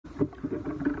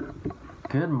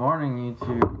Good morning,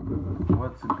 YouTube.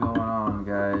 What's going on,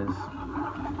 guys?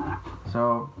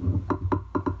 So,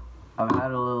 I've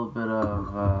had a little bit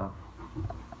of a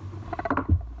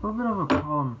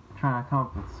problem trying to come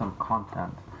up with some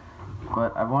content,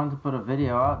 but I wanted to put a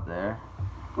video out there.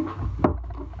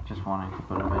 Just wanting to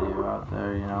put a video out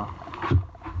there, you know,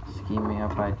 scheming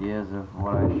up ideas of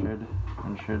what I should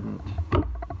and shouldn't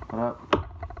put up,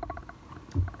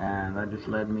 and that just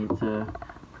led me to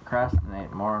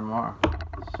procrastinate more and more.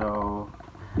 So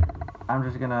I'm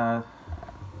just gonna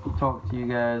talk to you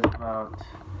guys about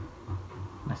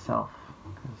myself,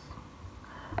 because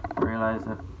I realized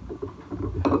that the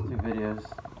first two videos,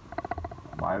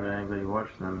 why would anybody watch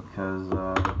them? Because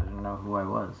they didn't know who I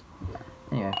was.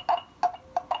 Anyway,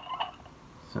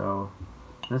 so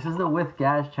this is the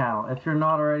Withgaz channel. If you're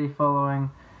not already following,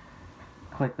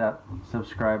 click that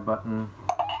subscribe button.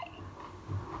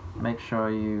 Make sure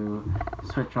you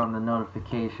switch on the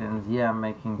notifications. Yeah, I'm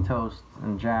making toast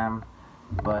and jam,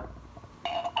 but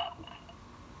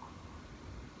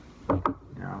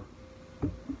you know,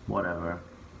 whatever.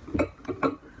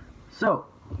 So,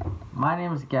 my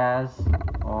name is Gaz,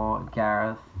 or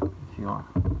Gareth, if you want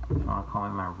to call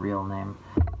me my real name.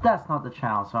 That's not the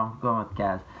channel, so I'm going with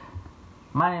Gaz.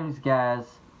 My name is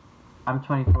Gaz. I'm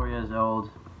 24 years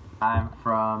old. I'm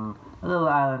from a little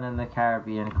island in the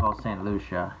Caribbean called St.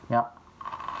 Lucia. Yep.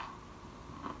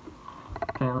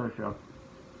 St. Lucia.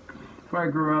 That's where I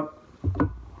grew up.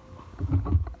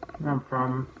 Where I'm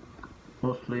from,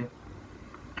 mostly.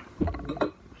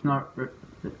 It's not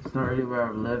really where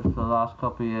I've lived for the last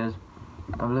couple of years.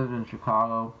 I've lived in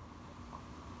Chicago.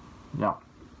 Yeah.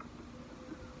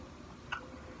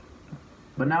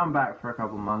 But now I'm back for a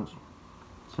couple months.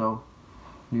 So,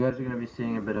 you guys are going to be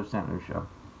seeing a bit of St. Lucia.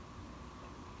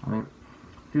 I mean,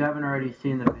 if you haven't already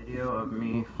seen the video of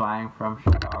me flying from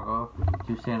Chicago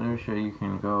to St. Lucia, you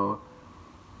can go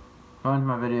into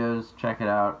my videos, check it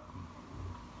out.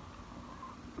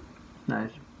 Nice.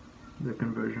 The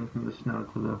conversion from the snow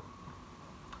to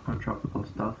the tropical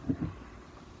stuff.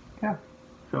 Yeah.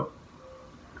 So,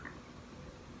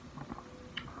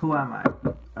 who am I?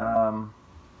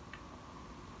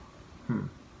 Who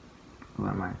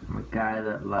am I? I'm a guy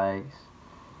that likes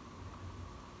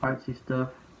artsy stuff.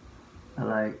 I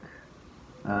like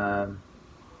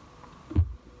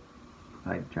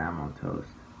jam on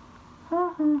toast.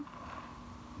 I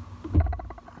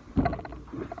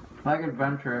like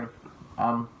adventuring.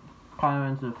 Kind of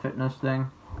into the fitness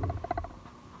thing.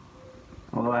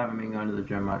 Although I haven't been going to the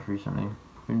gym much recently.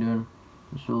 Been doing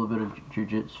just a little bit of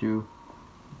jiu-jitsu,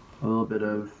 a little bit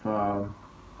of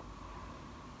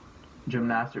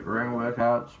gymnastic ring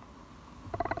workouts,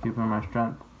 keeping my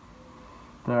strength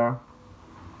there.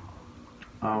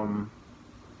 I'm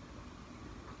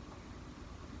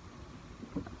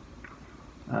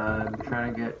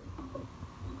trying to get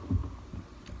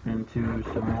into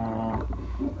some more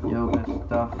yoga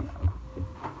stuff.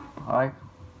 I like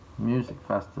music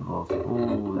festivals.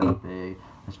 Ooh, that's big.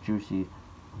 That's juicy.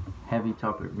 Heavy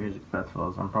topic, music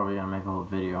festivals. I'm probably gonna make a whole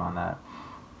video on that.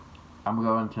 I'm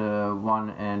going to one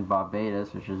in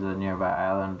Barbados, which is a nearby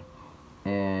island,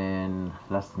 in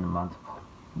less than a month.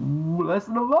 Ooh, less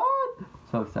than a month!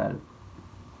 So excited.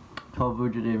 12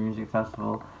 Vujadir Music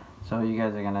Festival. So you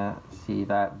guys are gonna see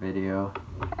that video.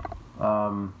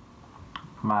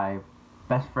 My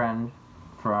best friend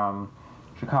from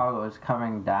Chicago is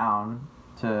coming down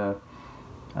to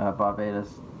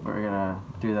Barbados. We're gonna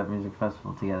do that music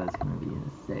festival together. It's gonna be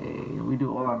insane. We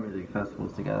do all our music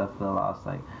festivals together for the last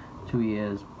like 2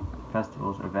 years.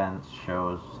 Festivals, events,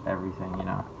 shows, everything, you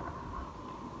know.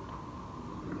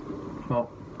 Well,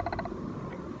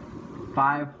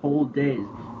 5 whole days.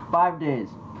 5 days.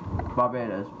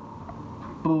 Barbados.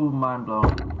 Boom, mind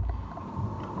blown.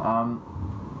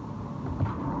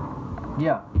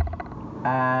 Yeah.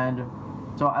 And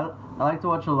so I like to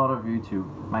watch a lot of YouTube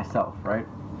myself, right?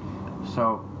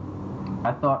 So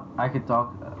I thought I could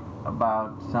talk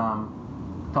about some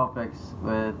topics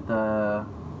with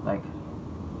like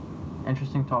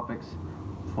interesting topics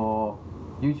for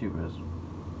YouTubers.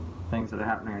 Things that are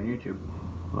happening on YouTube.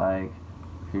 Like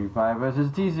PewDiePie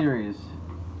versus T-Series.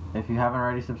 If you haven't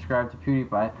already subscribed to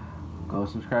PewDiePie, go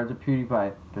subscribe to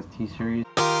PewDiePie, because T-Series...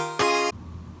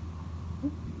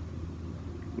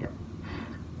 Yeah.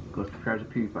 Go subscribe to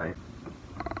PewDiePie.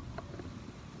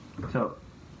 So,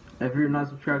 if you're not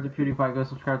subscribed to PewDiePie, go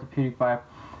subscribe to PewDiePie.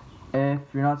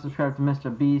 If you're not subscribed to Mr.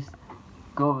 Beast,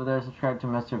 go over there, subscribe to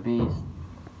Mr. Beast.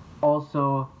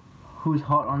 Also, who's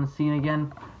hot on the scene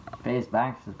again? FaZe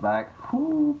Banks is back.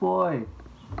 Whoo boy!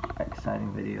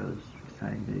 Exciting videos.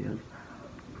 Exciting videos.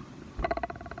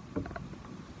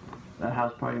 That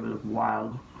house party was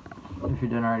wild. if you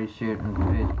didn't already see it in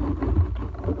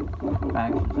Facebook.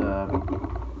 Max's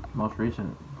most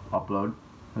recent upload,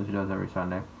 as he does every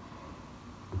Sunday.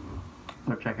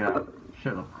 So check it out.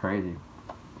 Shit look crazy.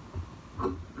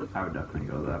 I would definitely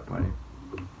go to that party.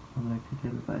 I'd like to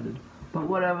get invited. But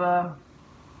whatever.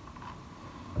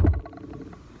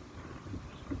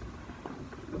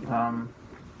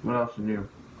 What else is new?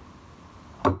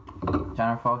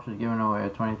 Tanner Fox is giving away a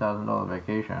 $20,000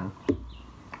 vacation.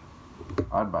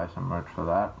 I'd buy some merch for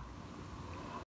that.